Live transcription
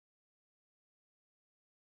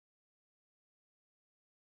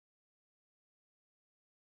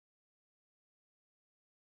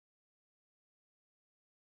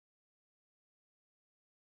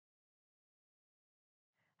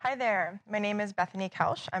Hi there, my name is Bethany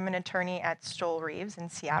Kelsch. I'm an attorney at Stoel Rives in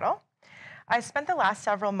Seattle. I spent the last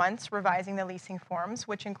several months revising the leasing forms,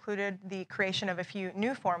 which included the creation of a few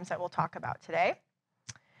new forms that we'll talk about today.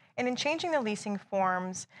 And in changing the leasing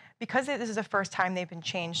forms, because this is the first time they've been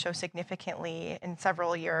changed so significantly in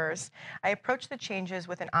several years, I approached the changes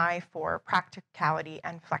with an eye for practicality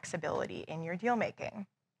and flexibility in your deal making.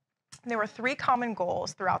 There were three common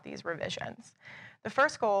goals throughout these revisions. The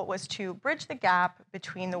first goal was to bridge the gap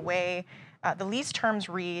between the way the lease terms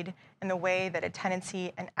read and the way that a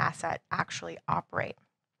tenancy and asset actually operate.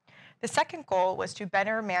 The second goal was to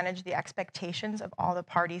better manage the expectations of all the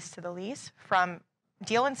parties to the lease from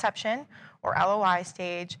deal inception or LOI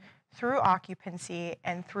stage through occupancy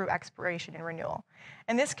and through expiration and renewal.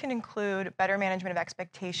 And this can include better management of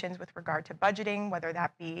expectations with regard to budgeting, whether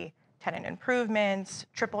that be tenant improvements,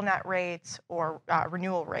 triple net rates, or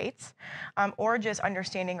renewal rates, or just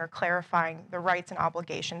understanding or clarifying the rights and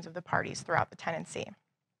obligations of the parties throughout the tenancy.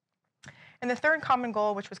 And the third common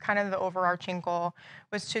goal, which was kind of the overarching goal,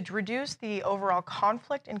 was to reduce the overall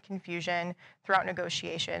conflict and confusion throughout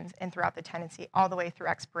negotiations and throughout the tenancy, all the way through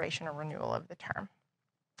expiration or renewal of the term.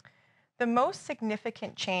 The most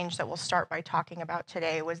significant change that we'll start by talking about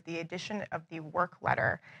today was the addition of the work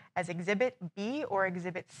letter as Exhibit B or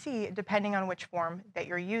Exhibit C, depending on which form that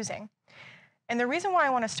you're using. And the reason why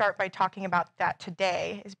I want to start by talking about that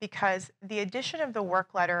today is because the addition of the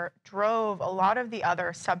work letter drove a lot of the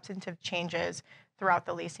other substantive changes throughout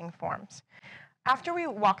the leasing forms. After we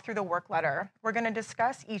walk through the work letter, we're going to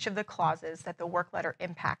discuss each of the clauses that the work letter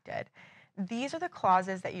impacted. These are the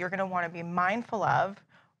clauses that you're going to want to be mindful of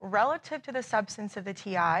relative to the substance of the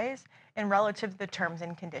TIs and relative to the terms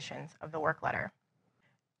and conditions of the work letter.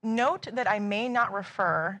 Note that I may not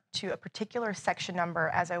refer to a particular section number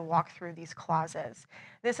as I walk through these clauses.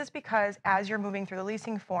 This is because as you're moving through the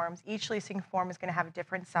leasing forms, each leasing form is going to have a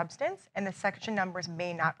different substance and the section numbers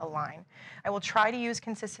may not align. I will try to use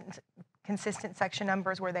consistent section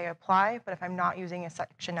numbers where they apply, but if I'm not using a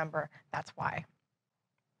section number, that's why.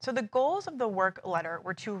 So the goals of the work letter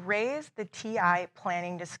were to raise the TI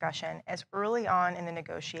planning discussion as early on in the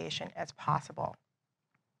negotiation as possible.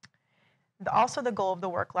 Also, the goal of the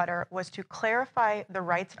work letter was to clarify the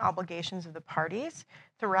rights and obligations of the parties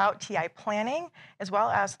throughout TI planning, as well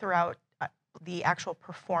as throughout the actual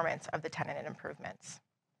performance of the tenant improvements.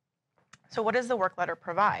 So what does the work letter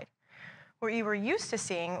provide? What you were used to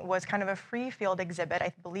seeing was kind of a free field exhibit.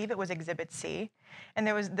 I believe it was Exhibit C. And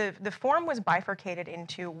there was the form was bifurcated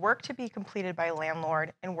into work to be completed by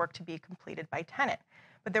landlord and work to be completed by tenant.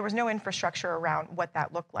 But there was no infrastructure around what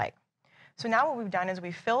that looked like. So now what we've done is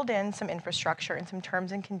we've filled in some infrastructure and some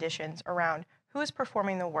terms and conditions around who is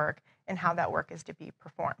performing the work and how that work is to be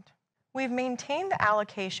performed. We've maintained the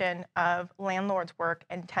allocation of landlord's work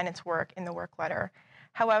and tenant's work in the work letter.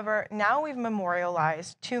 However, now we've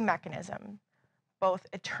memorialized two mechanisms, both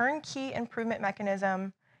a turnkey improvement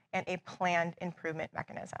mechanism and a planned improvement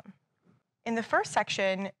mechanism. In the first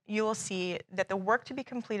section, you will see that the work to be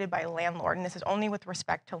completed by landlord, and this is only with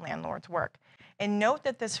respect to landlord's work. And note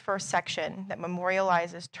that this first section that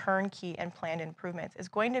memorializes turnkey and planned improvements is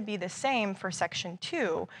going to be the same for section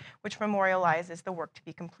 2, which memorializes the work to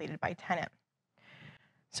be completed by tenant.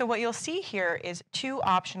 So what you'll see here is two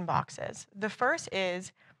option boxes. The first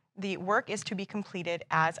is the work is to be completed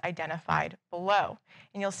as identified below.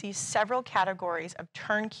 And you'll see several categories of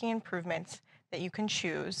turnkey improvements that you can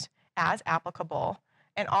choose as applicable,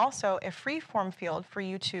 and also a free form field for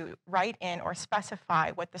you to write in or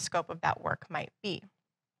specify what the scope of that work might be.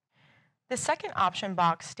 The second option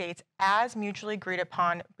box states as mutually agreed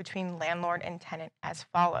upon between landlord and tenant as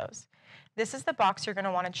follows. This is the box you're going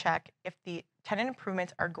to want to check if the tenant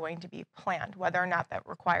improvements are going to be planned, whether or not that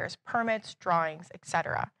requires permits, drawings,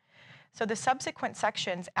 etc. So the subsequent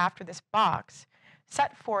sections after this box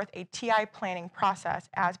set forth a TI planning process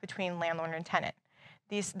as between landlord and tenant.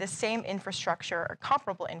 The same infrastructure or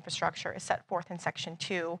comparable infrastructure is set forth in section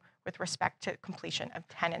 2 with respect to completion of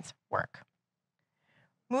tenant's work.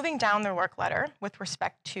 Moving down the work letter with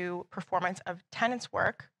respect to performance of tenant's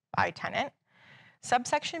work by tenant,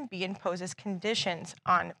 subsection B imposes conditions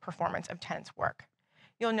on performance of tenant's work.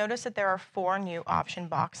 You'll notice that there are 4 new option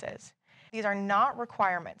boxes. These are not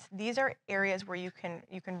requirements. These are areas where you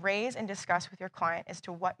can raise and discuss with your client as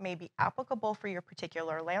to what may be applicable for your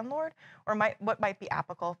particular landlord or what might be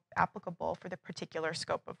applicable for the particular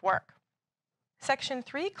scope of work. Section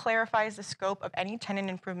 3 clarifies the scope of any tenant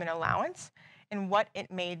improvement allowance and what it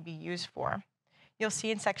may be used for. You'll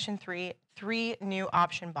see in section 3, 3 new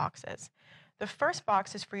option boxes. The first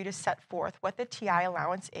box is for you to set forth what the TI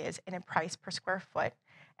allowance is in a price per square foot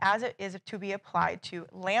as it is to be applied to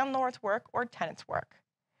landlord's work or tenant's work.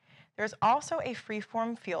 There's also a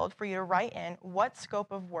free-form field for you to write in what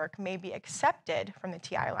scope of work may be accepted from the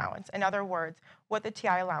TI allowance. In other words, what the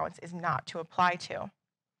TI allowance is not to apply to.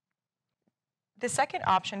 The second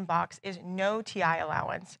option box is no TI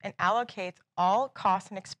allowance and allocates all costs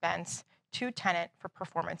and expense to tenant for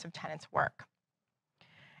performance of tenant's work.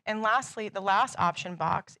 And lastly, the last option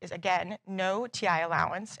box is, again, no TI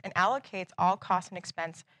allowance and allocates all costs and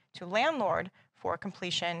expense to landlord for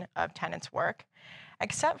completion of tenant's work,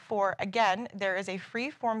 except for, again, there is a free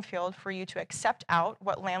form field for you to accept out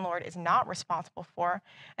what landlord is not responsible for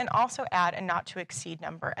and also add a not to exceed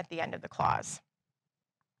number at the end of the clause.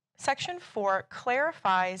 Section 4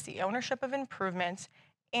 clarifies the ownership of improvements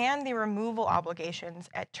and the removal obligations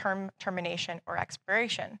at termination or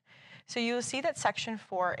expiration. So you will see that Section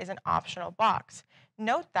 4 is an optional box.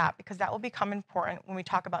 Note that because that will become important when we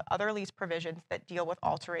talk about other lease provisions that deal with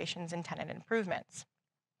alterations in tenant improvements.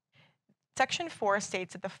 Section 4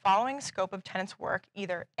 states that the following scope of tenant's work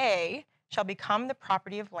either A, shall become the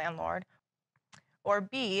property of landlord, or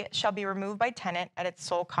B, shall be removed by tenant at its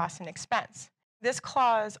sole cost and expense. This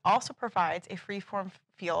clause also provides a free-form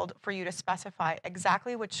field for you to specify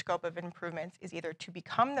exactly which scope of improvements is either to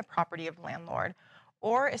become the property of landlord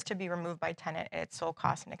or is to be removed by tenant at its sole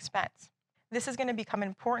cost and expense. This is going to become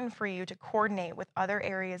important for you to coordinate with other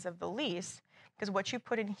areas of the lease because what you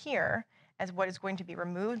put in here as what is going to be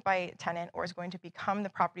removed by tenant or is going to become the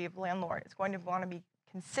property of landlord is going to want to be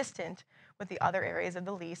consistent with the other areas of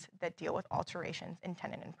the lease that deal with alterations in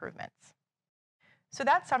tenant improvements. So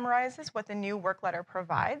that summarizes what the new work letter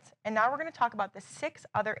provides. And now we're going to talk about the 6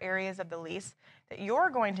 other areas of the lease that you're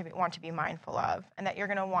going to want to be mindful of and that you're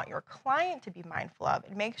going to want your client to be mindful of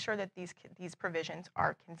and make sure that these provisions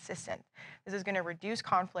are consistent. This is going to reduce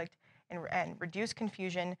conflict and reduce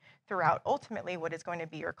confusion throughout ultimately what is going to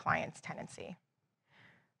be your client's tenancy.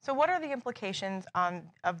 So what are the implications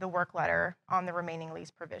of the work letter on the remaining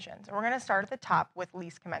lease provisions? We're going to start at the top with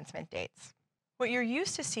lease commencement dates. What you're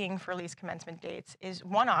used to seeing for lease commencement dates is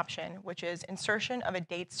one option, which is insertion of a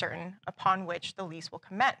date certain upon which the lease will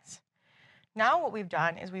commence. Now what we've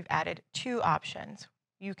done is we've added 2 options.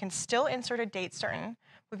 You can still insert a date certain.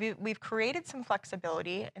 We've created some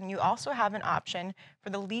flexibility, and you also have an option for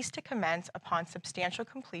the lease to commence upon substantial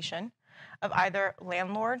completion of either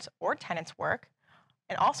landlord's or tenant's work,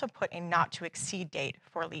 and also put a not to exceed date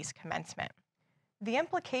for lease commencement. The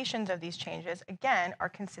implications of these changes, again, are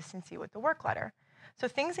consistency with the work letter. So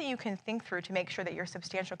things that you can think through to make sure that your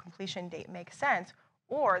substantial completion date makes sense,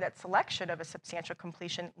 or that selection of a substantial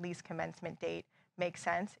completion lease commencement date makes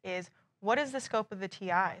sense, is what is the scope of the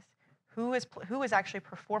TIs? Who is actually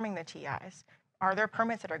performing the TIs? Are there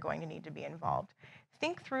permits that are going to need to be involved?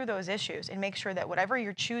 Think through those issues and make sure that whatever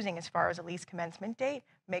you're choosing as far as a lease commencement date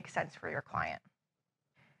makes sense for your client.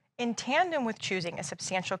 In tandem with choosing a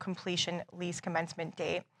substantial completion lease commencement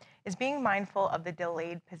date is being mindful of the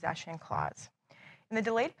delayed possession clause. In the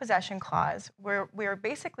delayed possession clause, we're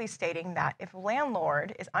basically stating that if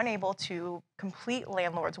landlord is unable to complete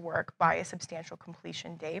landlord's work by a substantial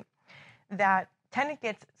completion date, that tenant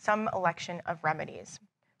gets some election of remedies.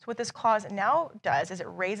 So what this clause now does is it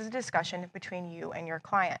raises a discussion between you and your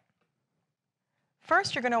client.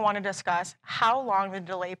 First, you're going to want to discuss how long the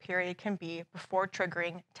delay period can be before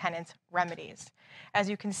triggering tenant's remedies. As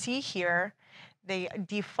you can see here, the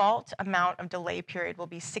default amount of delay period will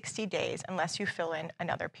be 60 days unless you fill in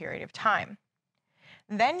another period of time.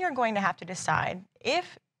 Then you're going to have to decide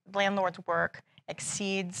if landlord's work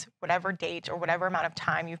exceeds whatever date or whatever amount of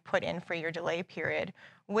time you've put in for your delay period,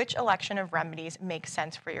 which election of remedies makes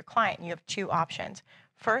sense for your client. You have 2 options.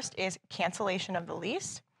 First is cancellation of the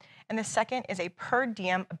lease, and the second is a per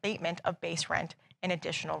diem abatement of base rent and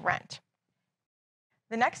additional rent.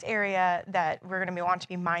 The next area that we're going to want to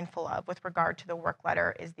be mindful of with regard to the work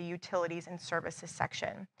letter is the utilities and services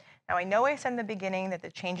section. Now, I know I said in the beginning that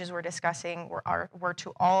the changes we're discussing were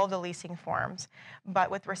to all the leasing forms, but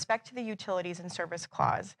with respect to the utilities and service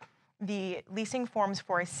clause, the leasing forms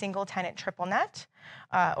for a single tenant triple net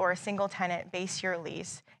or a single tenant base year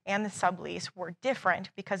lease and the sublease were different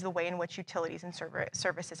because of the way in which utilities and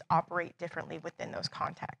services operate differently within those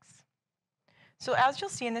contexts. So as you'll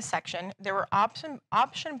see in this section, there were option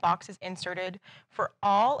boxes inserted for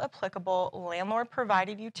all applicable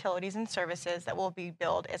landlord-provided utilities and services that will be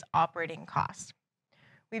billed as operating costs.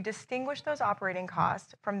 We've distinguished those operating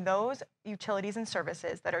costs from those utilities and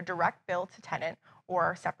services that are direct billed to tenant or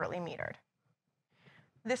are separately metered.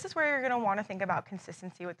 This is where you're going to want to think about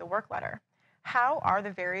consistency with the work letter. How are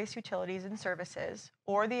the various utilities and services,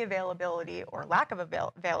 or the availability or lack of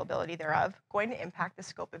availability thereof, going to impact the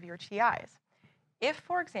scope of your TIs? If,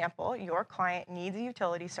 for example, your client needs a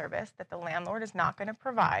utility service that the landlord is not going to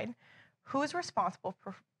provide, who's responsible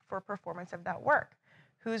for performance of that work?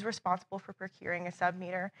 Who's responsible for procuring a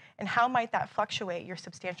submeter? And how might that fluctuate your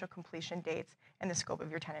substantial completion dates and the scope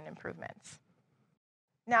of your tenant improvements?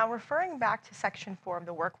 Now, referring back to Section 4 of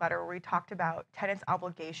the work letter, where we talked about tenants'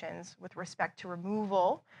 obligations with respect to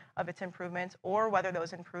removal of its improvements or whether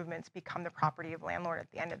those improvements become the property of landlord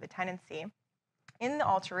at the end of the tenancy, in the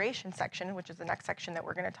alteration section, which is the next section that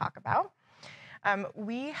we're going to talk about,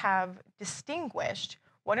 we have distinguished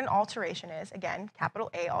what an alteration is. Again,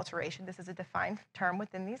 capital A, alteration. This is a defined term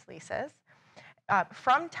within these leases.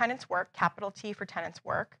 From tenant's work, capital T for tenant's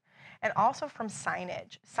work, and also from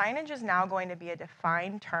signage. Signage is now going to be a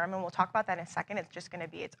defined term, and we'll talk about that in a second. It's just going to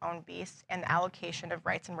be its own beast, and the allocation of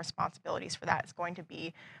rights and responsibilities for that is going to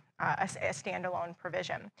be a standalone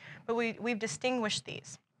provision. But we've distinguished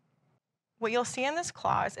these. What you'll see in this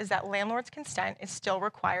clause is that landlord's consent is still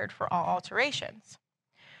required for all alterations.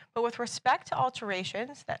 But with respect to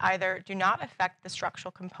alterations that either do not affect the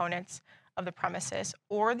structural components of the premises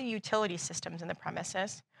or the utility systems in the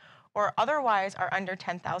premises, or otherwise are under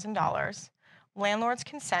 $10,000, landlord's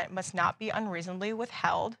consent must not be unreasonably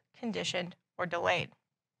withheld, conditioned, or delayed.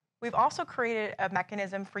 We've also created a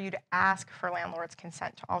mechanism for you to ask for landlord's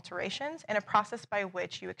consent to alterations and a process by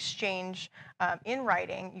which you exchange in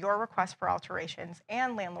writing your request for alterations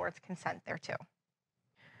and landlord's consent thereto.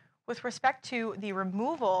 With respect to the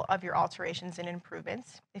removal of your alterations and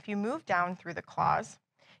improvements, if you move down through the clause,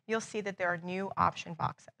 you'll see that there are new option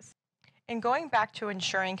boxes. And going back to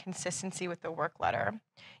ensuring consistency with the work letter,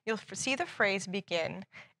 you'll see the phrase begin,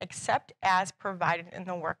 except as provided in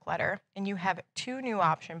the work letter, and you have two new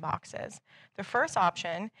option boxes. The first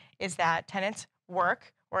option is that tenant's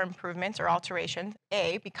work or improvements or alterations,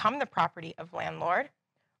 A, become the property of landlord,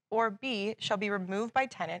 or B, shall be removed by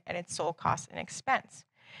tenant at its sole cost and expense.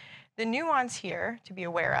 The nuance here to be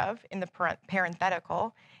aware of in the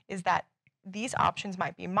parenthetical is that these options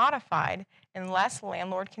might be modified unless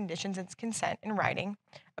landlord conditions its consent in writing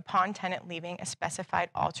upon tenant leaving a specified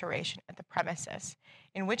alteration at the premises,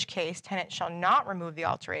 in which case tenant shall not remove the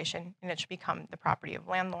alteration and it should become the property of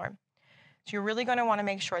landlord. So you're really going to want to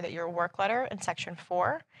make sure that your work letter in Section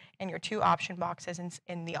 4 and your two option boxes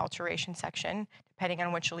in the alteration section, depending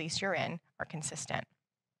on which lease you're in, are consistent.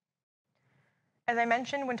 As I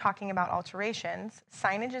mentioned when talking about alterations,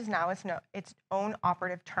 signage is now its own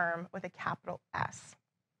operative term with a capital S.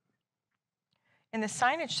 In the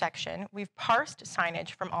signage section, we've parsed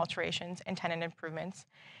signage from alterations and tenant improvements,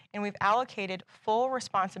 and we've allocated full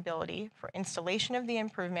responsibility for installation of the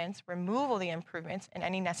improvements, removal of the improvements, and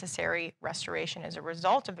any necessary restoration as a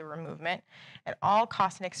result of the removal at all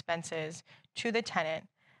costs and expenses to the tenant,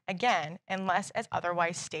 again, unless as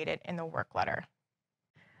otherwise stated in the work letter.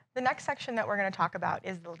 The next section that we're going to talk about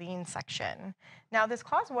is the lien section. Now, this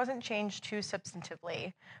clause wasn't changed too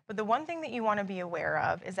substantively, but the one thing that you want to be aware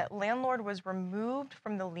of is that landlord was removed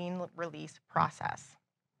from the lien release process.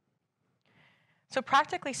 So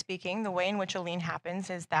practically speaking, the way in which a lien happens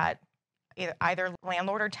is that either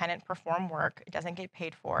landlord or tenant perform work, it doesn't get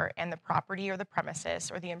paid for, and the property or the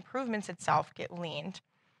premises or the improvements itself get liened.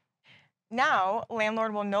 Now,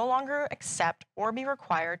 landlord will no longer accept or be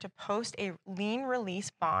required to post a lien release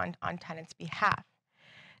bond on tenant's behalf.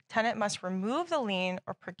 Tenant must remove the lien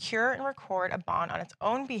or procure and record a bond on its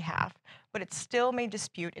own behalf, but it still may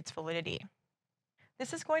dispute its validity.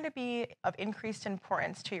 This is going to be of increased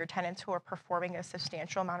importance to your tenants who are performing a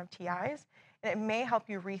substantial amount of TIs, and it may help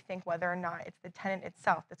you rethink whether or not it's the tenant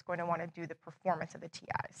itself that's going to want to do the performance of the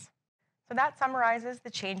TIs. So that summarizes the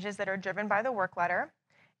changes that are driven by the work letter.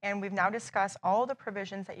 And we've now discussed all the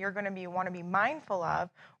provisions that you're going to want to be mindful of,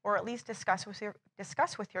 or at least discuss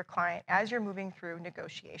with your client as you're moving through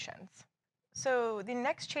negotiations. So the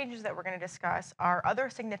next changes that we're going to discuss are other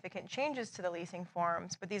significant changes to the leasing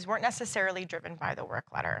forms, but these weren't necessarily driven by the work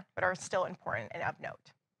letter, but are still important and of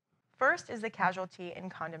note. First is the casualty and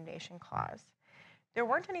condemnation clause. There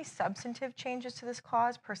weren't any substantive changes to this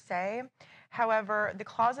clause per se. However, the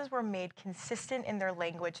clauses were made consistent in their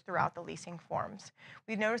language throughout the leasing forms.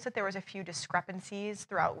 We noticed that there was a few discrepancies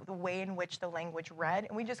throughout the way in which the language read,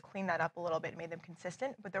 and we just cleaned that up a little bit and made them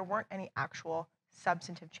consistent, but there weren't any actual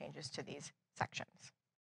substantive changes to these sections.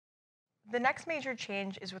 The next major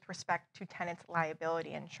change is with respect to tenants'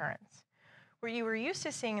 liability insurance. What you were used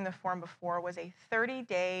to seeing in the form before was a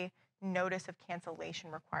 30-day notice of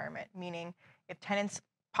cancellation requirement, meaning if tenant's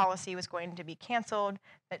policy was going to be canceled,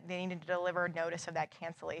 that they needed to deliver notice of that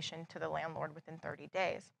cancellation to the landlord within 30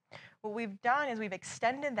 days. What we've done is we've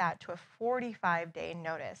extended that to a 45-day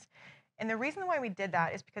notice. And the reason why we did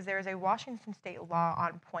that is because there is a Washington state law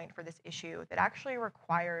on point for this issue that actually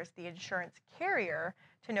requires the insurance carrier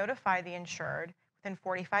to notify the insured within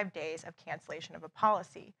 45 days of cancellation of a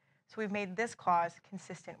policy. So we've made this clause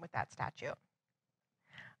consistent with that statute.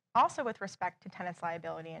 Also, with respect to tenants'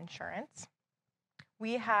 liability insurance,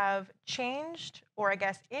 we have changed, or I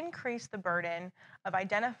guess increased, the burden of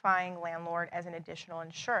identifying landlord as an additional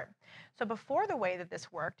insured. So before, the way that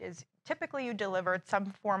this worked is typically you delivered some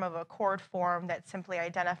form of accord form that simply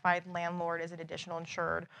identified landlord as an additional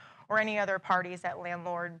insured, or any other parties that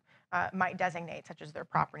landlord might designate, such as their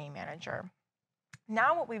property manager.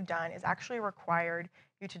 Now what we've done is actually required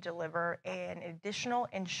you to deliver an additional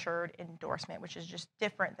insured endorsement, which is just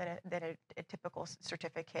different than a typical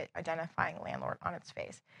certificate identifying landlord on its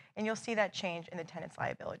face. And you'll see that change in the tenant's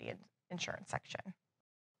liability insurance section.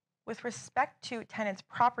 With respect to tenant's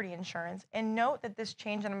property insurance, and note that this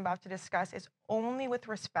change that I'm about to discuss is only with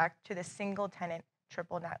respect to the single tenant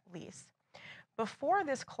triple net lease. Before,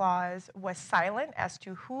 this clause was silent as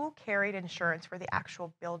to who carried insurance for the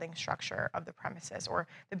actual building structure of the premises, or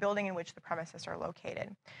the building in which the premises are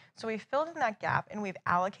located. So we filled in that gap and we've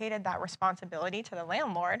allocated that responsibility to the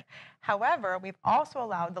landlord. However, we've also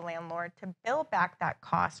allowed the landlord to bill back that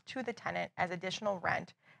cost to the tenant as additional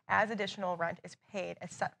rent, as additional rent is paid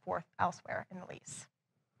as set forth elsewhere in the lease.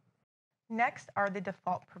 Next are the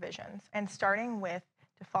default provisions, and starting with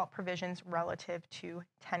default provisions relative to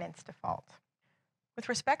tenant's default. With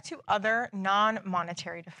respect to other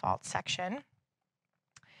non-monetary default section,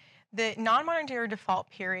 the non-monetary default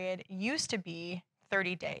period used to be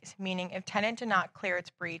 30 days, meaning if tenant did not clear its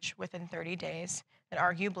breach within 30 days, then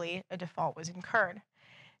arguably a default was incurred.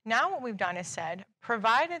 Now what we've done is said,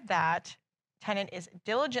 provided that tenant is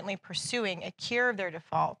diligently pursuing a cure of their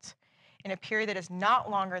default in a period that is not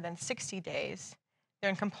longer than 60 days, they're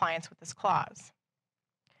in compliance with this clause.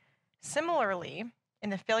 Similarly, in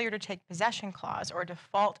the failure to take possession clause, or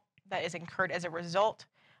default that is incurred as a result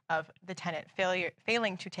of the tenant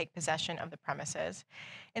failing to take possession of the premises,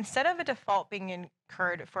 instead of a default being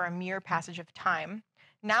incurred for a mere passage of time,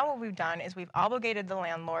 now what we've done is we've obligated the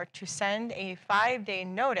landlord to send a 5-day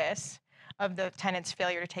notice of the tenant's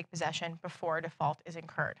failure to take possession before a default is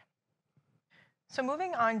incurred. So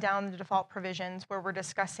moving on down the default provisions where we're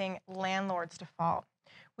discussing landlord's default,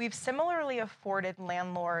 we've similarly afforded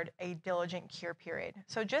landlord a diligent cure period.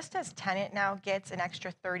 So just as tenant now gets an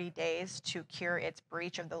extra 30 days to cure its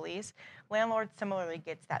breach of the lease, landlord similarly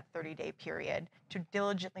gets that 30-day period to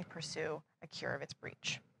diligently pursue a cure of its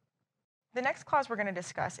breach. The next clause we're going to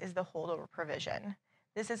discuss is the holdover provision.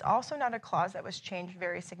 This is also not a clause that was changed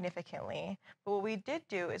very significantly, but what we did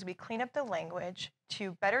do is we cleaned up the language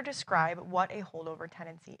to better describe what a holdover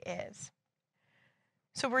tenancy is.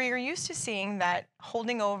 So we're used to seeing that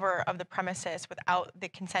holding over of the premises without the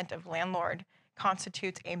consent of landlord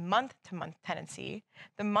constitutes a month-to-month tenancy.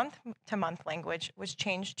 The month-to-month language was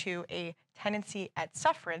changed to a tenancy at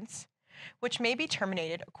sufferance, which may be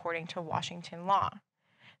terminated according to Washington law.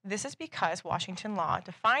 This is because Washington law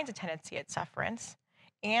defines a tenancy at sufferance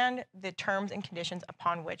and the terms and conditions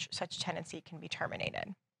upon which such tenancy can be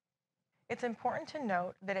terminated. It's important to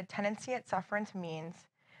note that a tenancy at sufferance means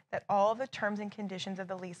that all of the terms and conditions of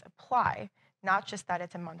the lease apply, not just that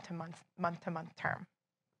it's a month-to-month term.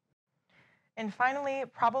 And finally,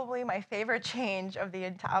 probably my favorite change of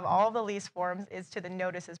all the lease forms is to the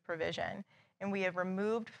notices provision. And we have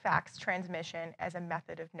removed fax transmission as a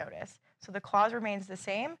method of notice. So the clause remains the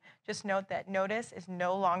same, just note that notice is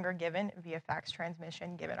no longer given via fax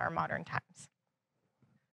transmission given our modern times.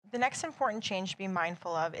 The next important change to be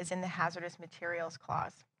mindful of is in the hazardous materials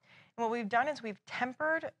clause. And what we've done is we've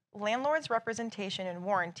tempered landlord's representation and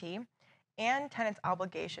warranty and tenant's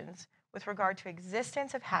obligations with regard to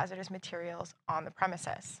existence of hazardous materials on the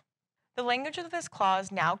premises. The language of this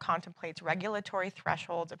clause now contemplates regulatory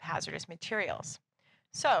thresholds of hazardous materials.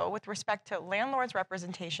 So, with respect to landlord's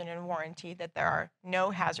representation and warranty that there are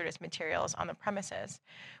no hazardous materials on the premises,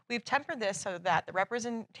 we've tempered this so that the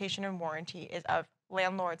representation and warranty is of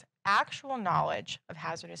landlord's actual knowledge of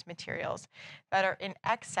hazardous materials that are in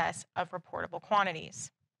excess of reportable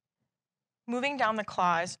quantities. Moving down the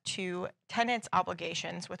clause to tenant's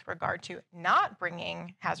obligations with regard to not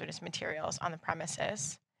bringing hazardous materials on the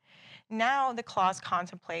premises, now the clause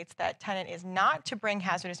contemplates that tenant is not to bring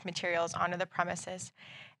hazardous materials onto the premises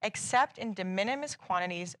except in de minimis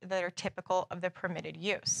quantities that are typical of the permitted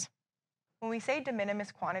use. When we say de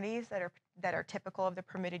minimis quantities that are typical of the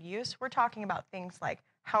permitted use, we're talking about things like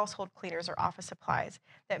household cleaners or office supplies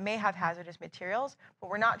that may have hazardous materials, but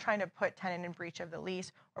we're not trying to put tenant in breach of the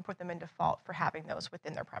lease or put them in default for having those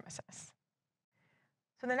within their premises.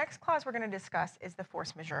 So the next clause we're going to discuss is the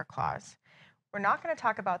force majeure clause. We're not going to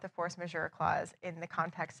talk about the force majeure clause in the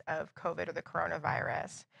context of COVID or the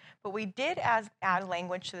coronavirus, but we did add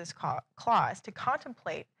language to this clause to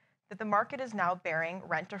contemplate that the market is now bearing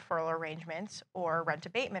rent deferral arrangements or rent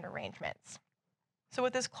abatement arrangements. So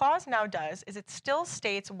what this clause now does is it still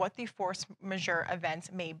states what the force majeure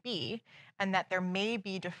events may be and that there may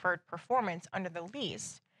be deferred performance under the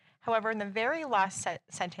lease. However, in the very last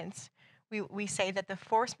sentence, we say that the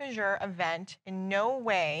force majeure event in no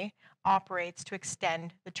way operates to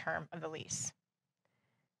extend the term of the lease.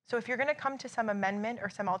 So if you're going to come to some amendment or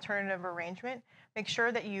some alternative arrangement, make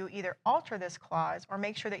sure that you either alter this clause or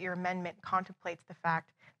make sure that your amendment contemplates the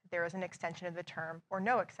fact that there is an extension of the term or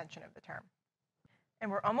no extension of the term. And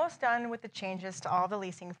we're almost done with the changes to all the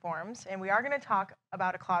leasing forms, and we are going to talk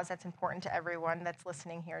about a clause that's important to everyone that's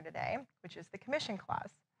listening here today, which is the commission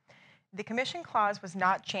clause. The commission clause was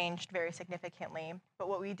not changed very significantly, but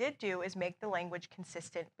what we did do is make the language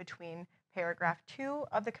consistent between paragraph 2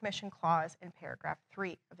 of the commission clause and paragraph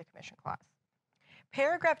 3 of the commission clause.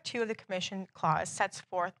 Paragraph 2 of the commission clause sets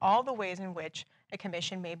forth all the ways in which a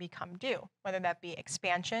commission may become due, whether that be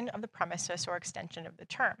expansion of the premises or extension of the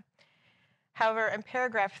term. However, in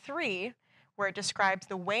paragraph 3, where it describes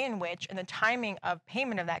the way in which and the timing of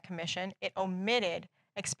payment of that commission, it omitted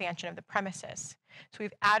expansion of the premises. So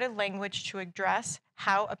we've added language to address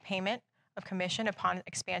how a payment of commission upon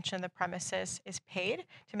expansion of the premises is paid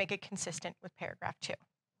to make it consistent with paragraph 2.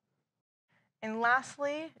 And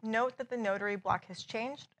lastly, note that the notary block has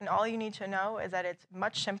changed, and all you need to know is that it's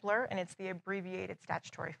much simpler and it's the abbreviated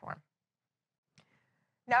statutory form.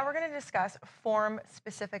 Now we're going to discuss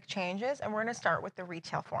form-specific changes, and we're going to start with the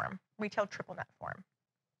retail form, retail triple net form.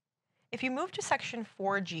 If you move to section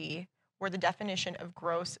 4G, where the definition of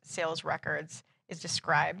gross sales records is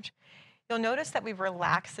described, you'll notice that we've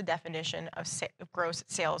relaxed the definition of gross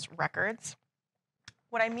sales records.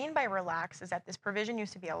 What I mean by relax is that this provision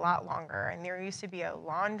used to be a lot longer, and there used to be a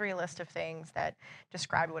laundry list of things that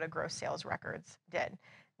described what a gross sales records did.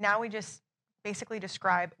 Now we just basically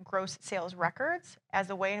describe gross sales records as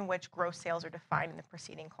the way in which gross sales are defined in the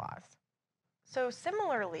preceding clause. So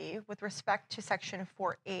similarly, with respect to section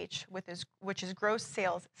 4H, which is gross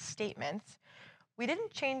sales statements, we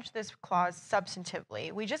didn't change this clause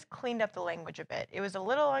substantively. We just cleaned up the language a bit. It was a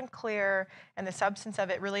little unclear, and the substance of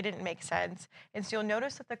it really didn't make sense. And so you'll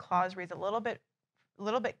notice that the clause reads a little bit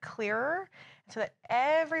clearer, so that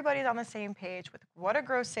everybody's on the same page with what a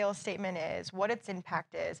gross sales statement is, what its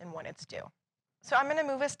impact is, and when it's due. So I'm going to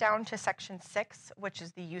move us down to section 6, which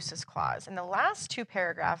is the uses clause. And the last two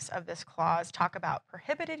paragraphs of this clause talk about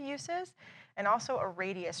prohibited uses and also a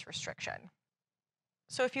radius restriction.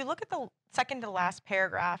 So if you look at the second to last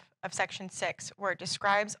paragraph of section 6, where it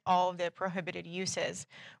describes all of the prohibited uses,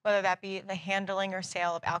 whether that be the handling or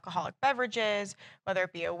sale of alcoholic beverages, whether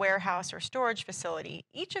it be a warehouse or storage facility,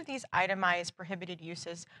 each of these itemized prohibited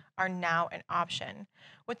uses are now an option.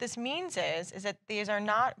 What this means is that these are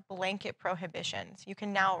not blanket prohibitions. You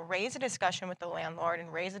can now raise a discussion with the landlord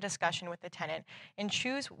and raise a discussion with the tenant and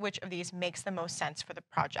choose which of these makes the most sense for the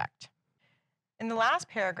project. In the last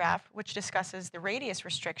paragraph, which discusses the radius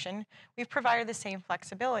restriction, we've provided the same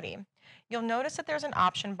flexibility. You'll notice that there's an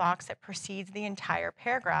option box that precedes the entire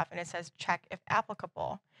paragraph, and it says check if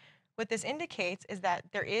applicable. What this indicates is that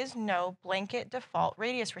there is no blanket default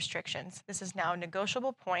radius restrictions. This is now a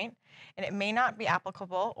negotiable point, and it may not be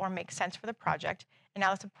applicable or make sense for the project, and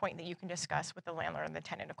now it's a point that you can discuss with the landlord and the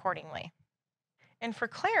tenant accordingly. And for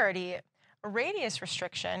clarity, a radius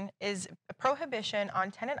restriction is a prohibition on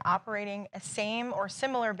tenant operating a same or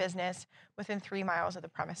similar business within 3 miles of the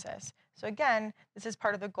premises. So again, this is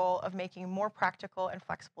part of the goal of making more practical and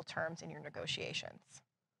flexible terms in your negotiations.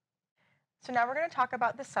 So now we're going to talk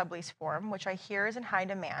about the sublease form, which I hear is in high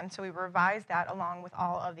demand, so we revised that along with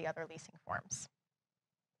all of the other leasing forms.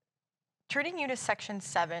 Turning you to section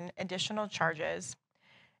 7, additional charges,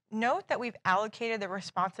 note that we've allocated the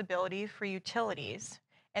responsibility for utilities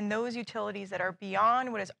and those utilities that are beyond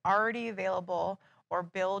what is already available or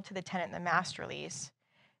billed to the tenant in the master lease.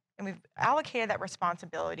 And we've allocated that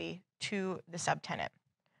responsibility to the subtenant.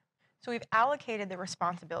 So we've allocated the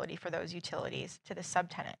responsibility for those utilities to the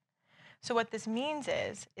subtenant. So what this means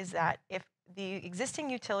is that if the existing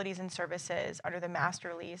utilities and services under the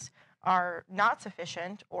master lease are not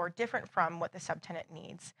sufficient or different from what the subtenant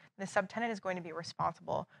needs, the subtenant is going to be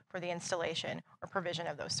responsible for the installation or provision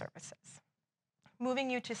of those services.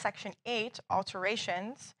 Moving you to section 8,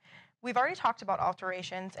 alterations. We've already talked about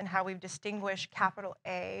alterations and how we've distinguished capital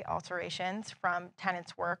A alterations from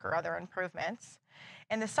tenant's work or other improvements.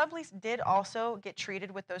 And the sublease did also get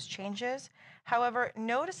treated with those changes. However,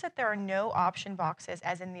 notice that there are no option boxes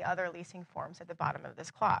as in the other leasing forms at the bottom of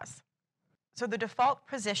this clause. So the default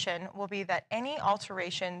position will be that any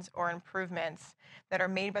alterations or improvements that are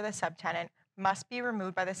made by the subtenant must be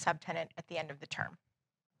removed by the subtenant at the end of the term.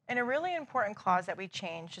 And a really important clause that we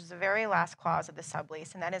changed is the very last clause of the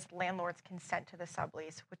sublease, and that is landlord's consent to the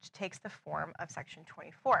sublease, which takes the form of Section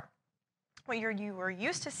 24. What you were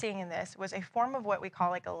used to seeing in this was a form of what we call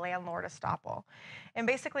like a landlord estoppel. And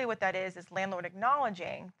basically what that is landlord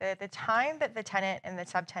acknowledging that at the time that the tenant and the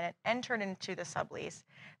subtenant entered into the sublease,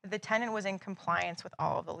 that the tenant was in compliance with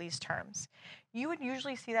all of the lease terms. You would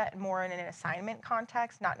usually see that more in an assignment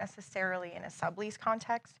context, not necessarily in a sublease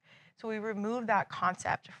context. So we removed that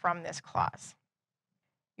concept from this clause.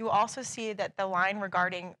 You will also see that the line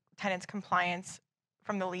regarding tenant's compliance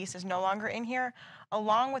from the lease is no longer in here,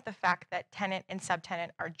 along with the fact that tenant and subtenant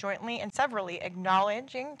are jointly and severally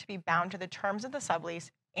acknowledging to be bound to the terms of the sublease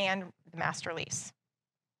and the master lease.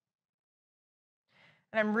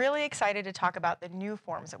 And I'm really excited to talk about the new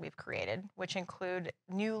forms that we've created, which include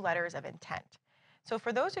new letters of intent. So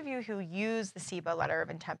for those of you who used the SEBA letter of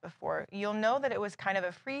intent before, you'll know that it was kind of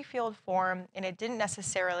a free field form and it didn't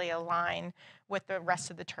necessarily align with the rest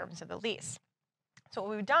of the terms of the lease. So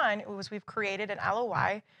what we've done was we've created an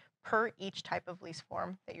LOI per each type of lease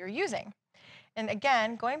form that you're using. And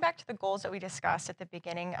again, going back to the goals that we discussed at the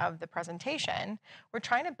beginning of the presentation, we're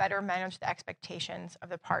trying to better manage the expectations of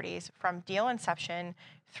the parties from deal inception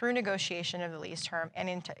through negotiation of the lease term and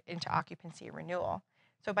into occupancy renewal.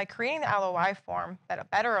 So by creating the LOI form that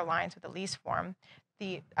better aligns with the lease form,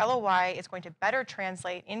 the LOI is going to better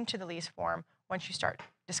translate into the lease form once you start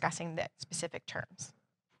discussing the specific terms.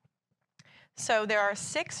 So there are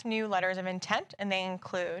 6 new letters of intent, and they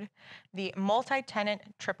include the multi-tenant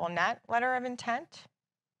triple net letter of intent,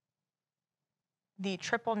 the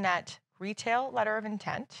triple net retail letter of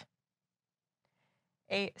intent,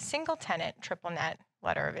 a single tenant triple net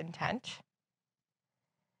letter of intent,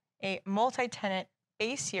 a multi-tenant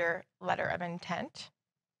base year letter of intent,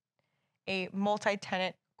 a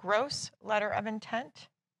multi-tenant gross letter of intent,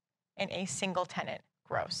 and a single tenant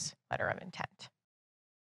gross letter of intent.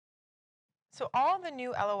 So all of the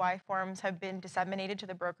new LOI forms have been disseminated to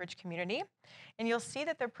the brokerage community, and you'll see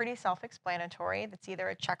that they're pretty self-explanatory. That's either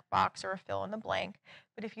a checkbox or a fill in the blank.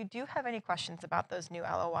 But if you do have any questions about those new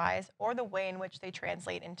LOIs or the way in which they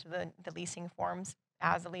translate into the leasing forms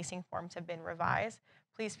as the leasing forms have been revised,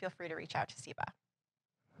 please feel free to reach out to SEBA.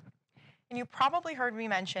 And you probably heard me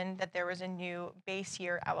mention that there was a new base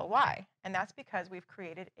year LOI, and that's because we've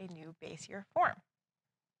created a new base year form.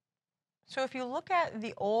 So if you look at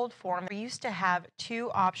the old form, we used to have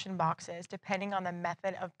 2 option boxes depending on the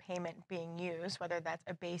method of payment being used, whether that's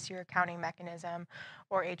a base year accounting mechanism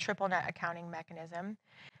or a triple net accounting mechanism.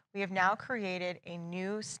 We have now created a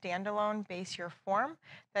new standalone base year form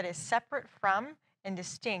that is separate from and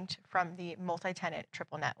distinct from the multi-tenant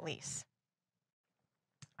triple net lease.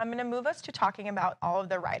 I'm going to move us to talking about all of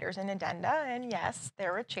the riders and addenda, and yes,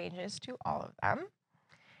 there were changes to all of them.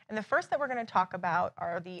 And the first that we're going to talk about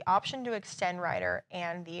are the option to extend rider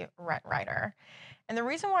and the rent rider. And the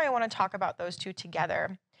reason why I want to talk about those two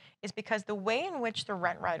together is because the way in which the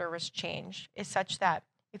rent rider was changed is such that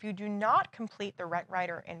if you do not complete the rent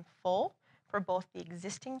rider in full for both the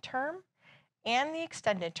existing term and the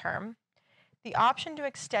extended term, the option to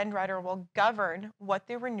extend rider will govern what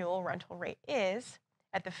the renewal rental rate is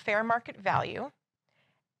at the fair market value,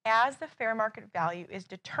 as the fair market value is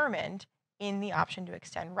determined in the option to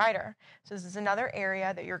extend rider. So this is another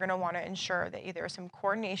area that you're going to want to ensure that there is some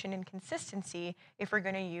coordination and consistency if we're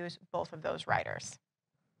going to use both of those riders.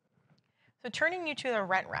 So turning you to the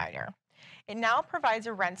rent rider, it now provides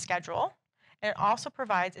a rent schedule, and it also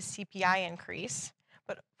provides a CPI increase,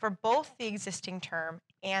 but for both the existing term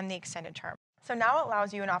and the extended term. So now it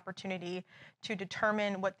allows you an opportunity to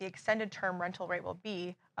determine what the extended term rental rate will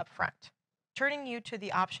be up front. Turning you to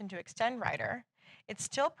the option to extend rider, it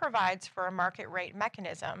still provides for a market rate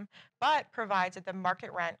mechanism, but provides that the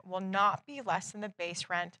market rent will not be less than the base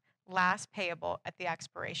rent last payable at the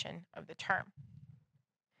expiration of the term.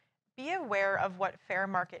 Be aware of what fair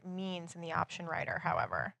market means in the option rider,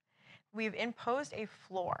 however. We've imposed a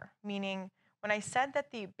floor, meaning when I said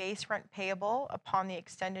that the base rent payable upon the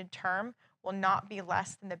extended term will not be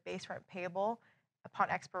less than the base rent payable upon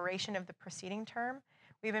expiration of the preceding term,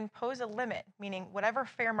 we've imposed a limit, meaning whatever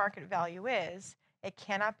fair market value is, it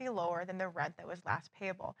cannot be lower than the rent that was last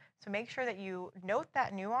payable. So make sure that you note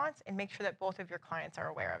that nuance and make sure that both of your clients are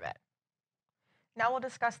aware of it. Now we'll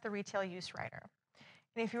discuss the retail use rider.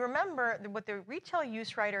 And if you remember, what the retail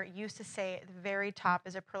use rider used to say at the very top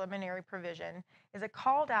as a preliminary provision is it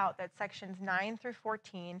called out that sections 9 through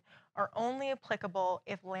 14 are only applicable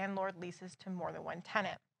if landlord leases to more than one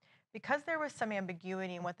tenant. Because there was some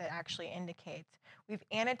ambiguity in what that actually indicates, we've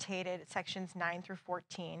annotated sections 9 through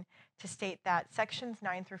 14 to state that sections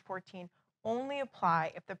 9 through 14 only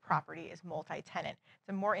apply if the property is multi-tenant. It's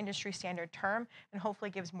a more industry standard term and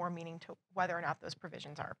hopefully gives more meaning to whether or not those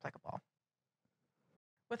provisions are applicable.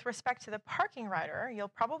 With respect to the parking rider, you'll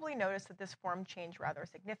probably notice that this form changed rather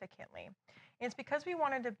significantly. And it's because we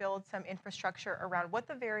wanted to build some infrastructure around what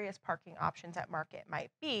the various parking options at market might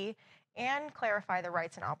be and clarify the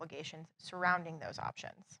rights and obligations surrounding those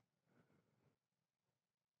options.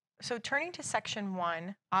 So turning to section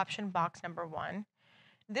 1, option box number 1,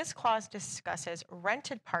 this clause discusses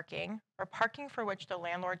rented parking or parking for which the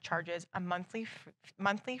landlord charges a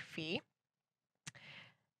monthly fee.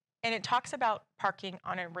 And it talks about parking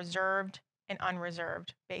on a reserved and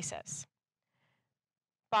unreserved basis.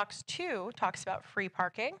 Box 2 talks about free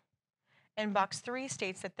parking, and box 3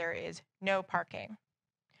 states that there is no parking.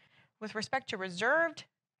 With respect to reserved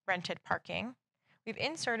rented parking, we've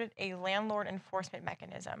inserted a landlord enforcement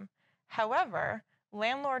mechanism. However,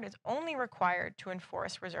 landlord is only required to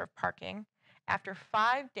enforce reserved parking after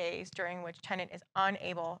 5 days during which tenant is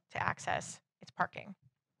unable to access its parking.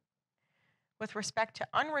 With respect to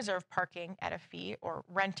unreserved parking at a fee or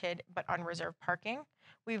rented but unreserved parking,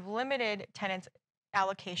 we've limited tenants'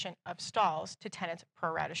 allocation of stalls to tenants'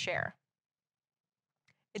 pro rata share.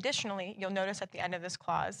 Additionally, you'll notice at the end of this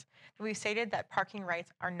clause that we've stated that parking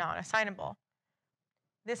rights are non-assignable.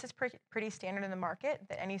 This is pretty standard in the market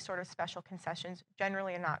that any sort of special concessions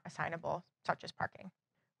generally are not assignable, such as parking.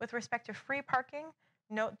 With respect to free parking,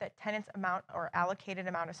 note that tenants' amount or allocated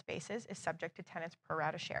amount of spaces is subject to tenants' pro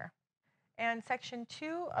rata share. And section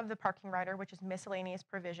 2 of the parking rider, which is miscellaneous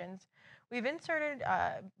provisions, we've inserted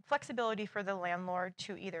flexibility for the landlord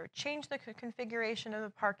to either change the configuration of the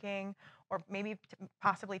parking or maybe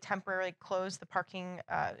possibly temporarily close the parking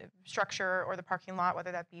structure or the parking lot,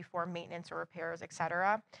 whether that be for maintenance or repairs, et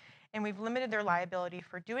cetera. And we've limited their liability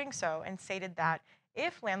for doing so and stated that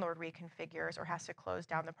if landlord reconfigures or has to close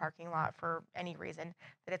down the parking lot for any reason,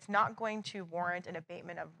 that it's not going to warrant an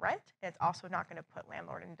abatement of rent, and it's also not going to put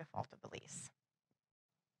landlord in default of the lease.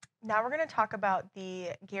 Now we're going to talk about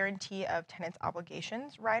the guarantee of tenants'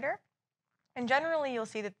 obligations rider. And generally, you'll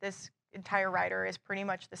see that this entire rider is pretty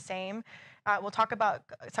much the same. We'll talk about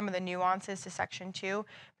some of the nuances to section 2,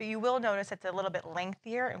 but you will notice it's a little bit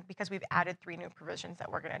lengthier because we've added 3 new provisions that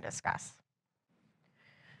we're going to discuss.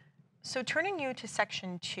 So turning you to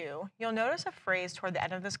section 2, you'll notice a phrase toward the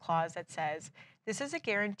end of this clause that says, this is a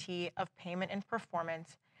guarantee of payment and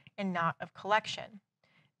performance and not of collection.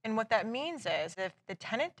 And what that means is if the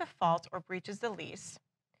tenant defaults or breaches the lease,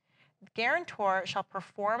 the guarantor shall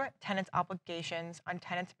perform tenant's obligations on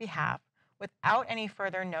tenant's behalf without any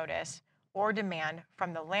further notice or demand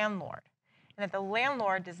from the landlord, and that the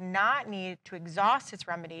landlord does not need to exhaust its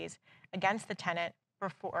remedies against the tenant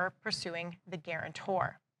before pursuing the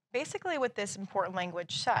guarantor. Basically, what this important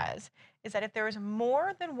language says is that if there is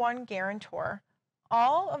more than one guarantor,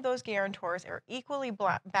 all of those guarantors are equally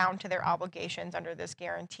bound to their obligations under this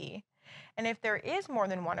guarantee. And if there is more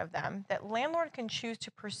than one of them, that landlord can choose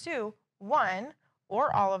to pursue one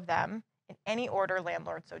or all of them in any order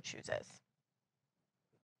landlord so chooses.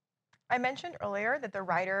 I mentioned earlier that the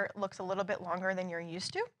rider looks a little bit longer than you're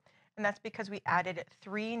used to, and that's because we added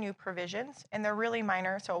 3 new provisions, and they're really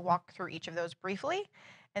minor, so I'll walk through each of those briefly.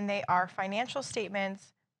 And they are financial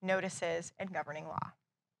statements, notices, and governing law.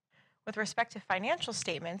 With respect to financial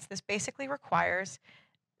statements, this basically requires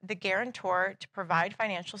the guarantor to provide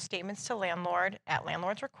financial statements to landlord at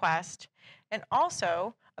landlord's request, and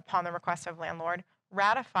also, upon the request of landlord,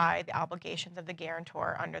 ratify the obligations of the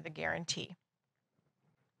guarantor under the guarantee.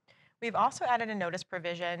 We've also added a notice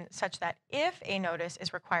provision such that if a notice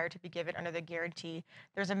is required to be given under the guarantee,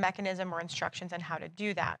 there's a mechanism or instructions on how to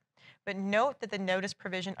do that. But note that the notice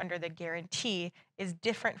provision under the guarantee is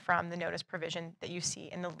different from the notice provision that you see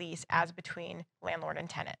in the lease as between landlord and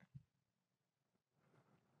tenant.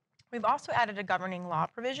 We've also added a governing law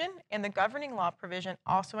provision, and the governing law provision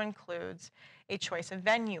also includes a choice of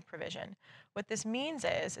venue provision. What this means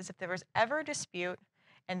is if there was ever a dispute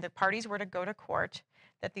and the parties were to go to court,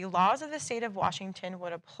 that the laws of the state of Washington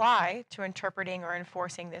would apply to interpreting or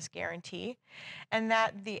enforcing this guarantee, and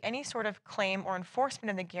that any sort of claim or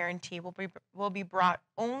enforcement of the guarantee will be brought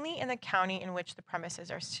only in the county in which the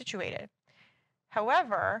premises are situated.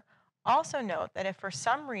 However, also note that if for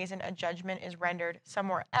some reason a judgment is rendered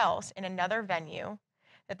somewhere else in another venue,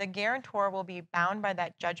 that the guarantor will be bound by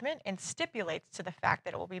that judgment and stipulates to the fact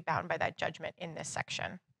that it will be bound by that judgment in this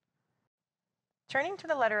section. Turning to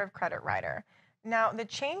the letter of credit rider. Now, the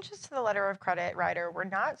changes to the letter of credit rider were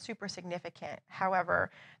not super significant. However,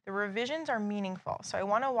 the revisions are meaningful. So I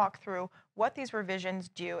want to walk through what these revisions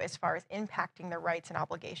do as far as impacting the rights and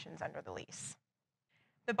obligations under the lease.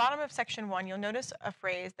 The bottom of section 1, you'll notice a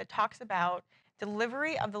phrase that talks about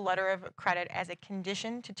delivery of the letter of credit as a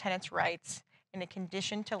condition to tenant's rights and a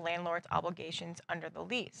condition to landlord's obligations under the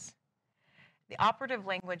lease. The operative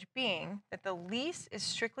language being that the lease is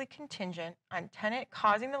strictly contingent on tenant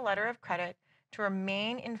causing the letter of credit to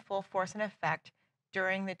remain in full force and effect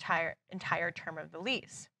during the entire term of the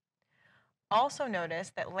lease. Also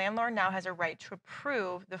notice that landlord now has a right to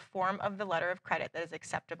approve the form of the letter of credit that is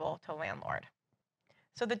acceptable to landlord.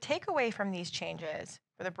 So the takeaway from these changes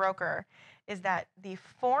for the broker is that the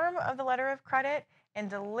form of the letter of credit and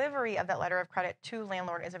delivery of that letter of credit to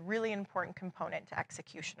landlord is a really important component to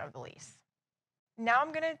execution of the lease. Now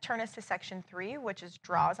I'm going to turn us to section 3, which is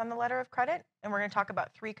draws on the letter of credit, and we're going to talk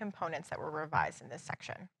about 3 components that were revised in this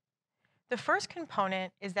section. The first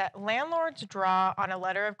component is that landlord's draw on a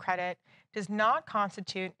letter of credit does not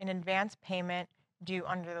constitute an advance payment due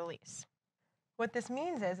under the lease. What this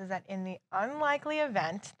means is that in the unlikely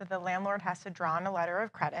event that the landlord has to draw on a letter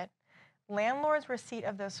of credit, landlord's receipt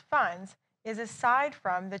of those funds is aside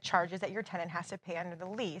from the charges that your tenant has to pay under the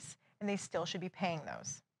lease, and they still should be paying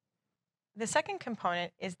those. The second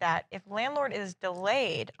component is that if landlord is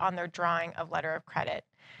delayed on their drawing of letter of credit,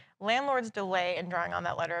 landlord's delay in drawing on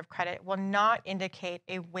that letter of credit will not indicate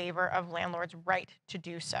a waiver of landlord's right to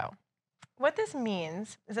do so. What this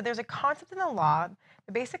means is that there's a concept in the law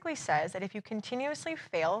that basically says that if you continuously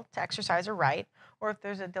fail to exercise a right, or if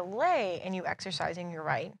there's a delay in you exercising your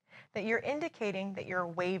right, that you're indicating that you're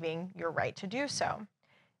waiving your right to do so.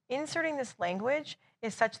 Inserting this language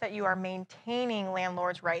is such that you are maintaining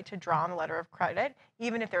landlord's right to draw on a letter of credit,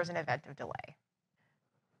 even if there's an event of delay.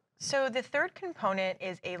 So the third component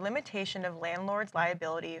is a limitation of landlord's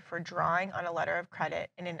liability for drawing on a letter of credit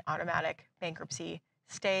in an automatic bankruptcy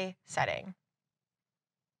stay setting.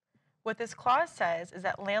 What this clause says is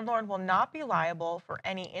that landlord will not be liable for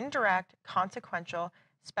any indirect, consequential,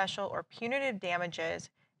 special, or punitive damages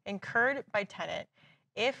incurred by tenant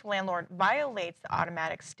if landlord violates the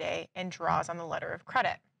automatic stay and draws on the letter of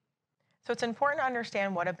credit. So it's important to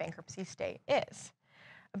understand what a bankruptcy stay is.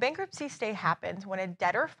 A bankruptcy stay happens when a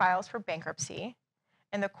debtor files for bankruptcy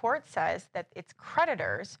and the court says that its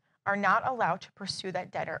creditors are not allowed to pursue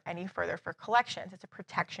that debtor any further for collections. It's a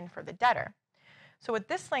protection for the debtor. So what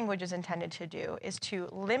this language is intended to do is to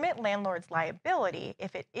limit landlord's liability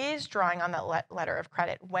if it is drawing on that letter of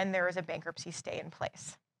credit when there is a bankruptcy stay in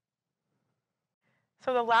place.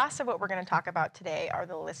 So the last of what we're going to talk about today are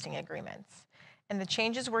the listing agreements. And the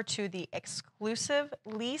changes were to the exclusive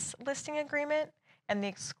lease listing agreement and the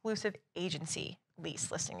exclusive agency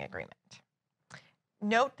lease listing agreement.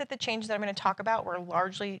 Note that the changes that I'm going to talk about were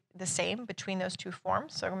largely the same between those two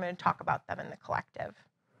forms, so I'm going to talk about them in the collective.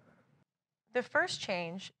 The first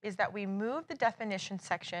change is that we move the definition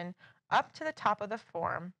section up to the top of the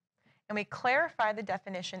form, and we clarify the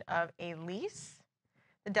definition of a lease,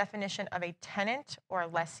 the definition of a tenant or a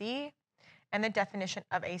lessee, and the definition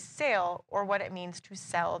of a sale, or what it means to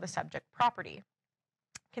sell the subject property.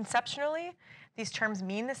 Conceptually, these terms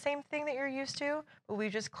mean the same thing that you're used to, but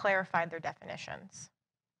we've just clarified their definitions.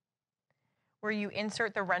 Where you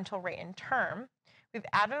insert the rental rate and term, we've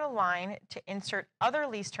added a line to insert other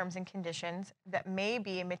lease terms and conditions that may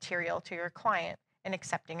be material to your client in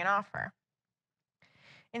accepting an offer.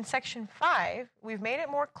 In section 5, we've made it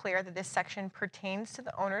more clear that this section pertains to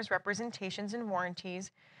the owner's representations and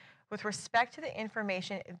warranties with respect to the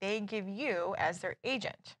information they give you as their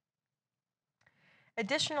agent.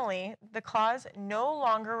 Additionally, the clause no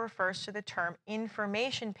longer refers to the term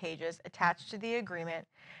information pages attached to the agreement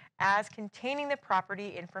as containing the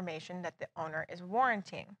property information that the owner is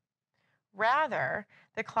warranting. Rather,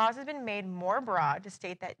 the clause has been made more broad to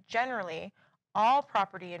state that generally all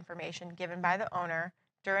property information given by the owner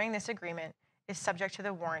during this agreement is subject to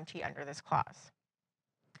the warranty under this clause.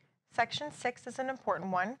 Section 6 is an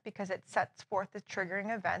important one because it sets forth the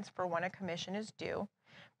triggering events for when a commission is due,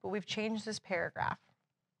 but we've changed this paragraph.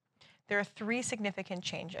 There are 3 significant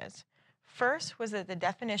changes. First was that the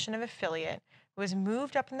definition of affiliate was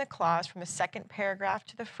moved up in the clause from the second paragraph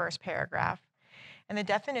to the first paragraph, and the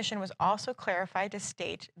definition was also clarified to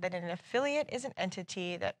state that an affiliate is an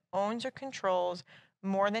entity that owns or controls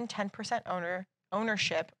more than 10%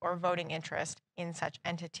 ownership or voting interest in such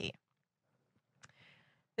entity.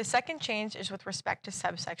 The second change is with respect to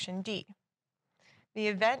subsection D. the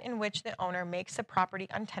event in which the owner makes the property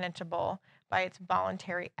untenantable by its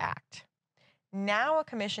voluntary act. Now a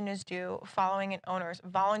commission is due following an owner's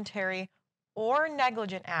voluntary or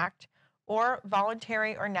negligent act or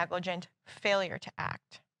voluntary or negligent failure to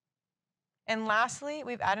act. And lastly,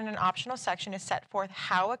 we've added an optional section to set forth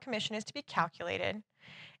how a commission is to be calculated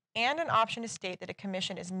and an option to state that a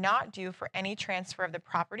commission is not due for any transfer of the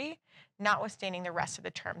property, notwithstanding the rest of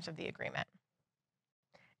the terms of the agreement.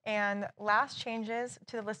 And last changes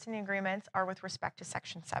to the listing agreements are with respect to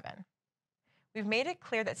Section 7. We've made it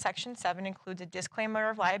clear that Section 7 includes a disclaimer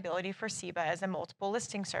of liability for SEBA as a multiple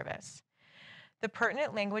listing service. The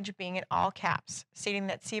pertinent language being in all caps, stating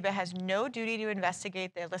that SEBA has no duty to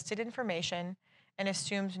investigate the listed information and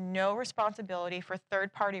assumes no responsibility for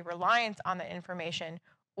third-party reliance on the information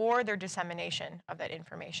or their dissemination of that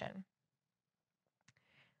information.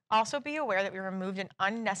 Also be aware that we removed an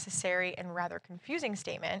unnecessary and rather confusing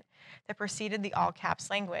statement that preceded the all caps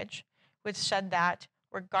language, which said that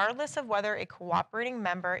regardless of whether a cooperating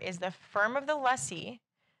member is the firm of the lessee,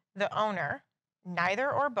 the owner,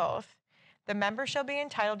 neither or both, the member shall be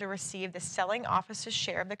entitled to receive the selling office's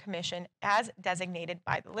share of the commission as designated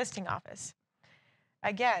by the listing office.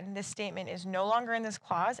 Again, this statement is no longer in this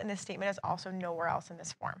clause, and this statement is also nowhere else in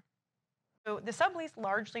this form. So the sublease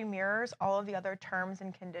largely mirrors all of the other terms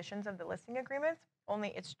and conditions of the listing agreements,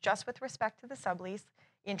 only it's just with respect to the sublease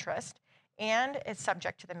interest, and it's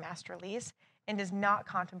subject to the master lease, and does not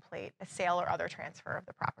contemplate a sale or other transfer of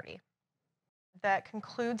the property. That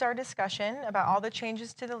concludes our discussion about all the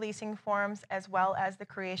changes to the leasing forms, as well as the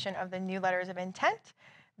creation of the new letters of intent,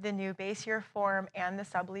 the new base year form, and the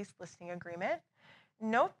sublease listing agreement.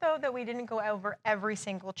 Note, though, that we didn't go over every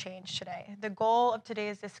single change today. The goal of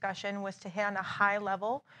today's discussion was to hit on a high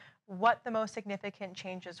level what the most significant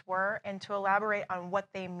changes were and to elaborate on what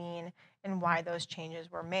they mean and why those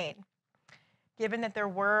changes were made. Given that there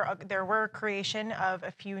were creation of a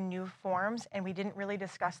few new forms and we didn't really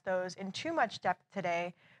discuss those in too much depth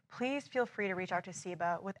today, please feel free to reach out to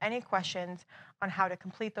SEBA with any questions on how to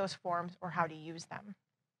complete those forms or how to use them.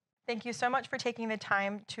 Thank you so much for taking the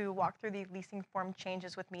time to walk through the leasing form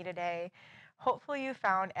changes with me today. Hopefully you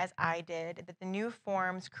found, as I did, that the new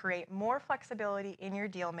forms create more flexibility in your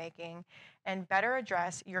deal making and better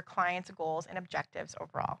address your client's goals and objectives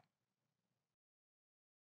overall.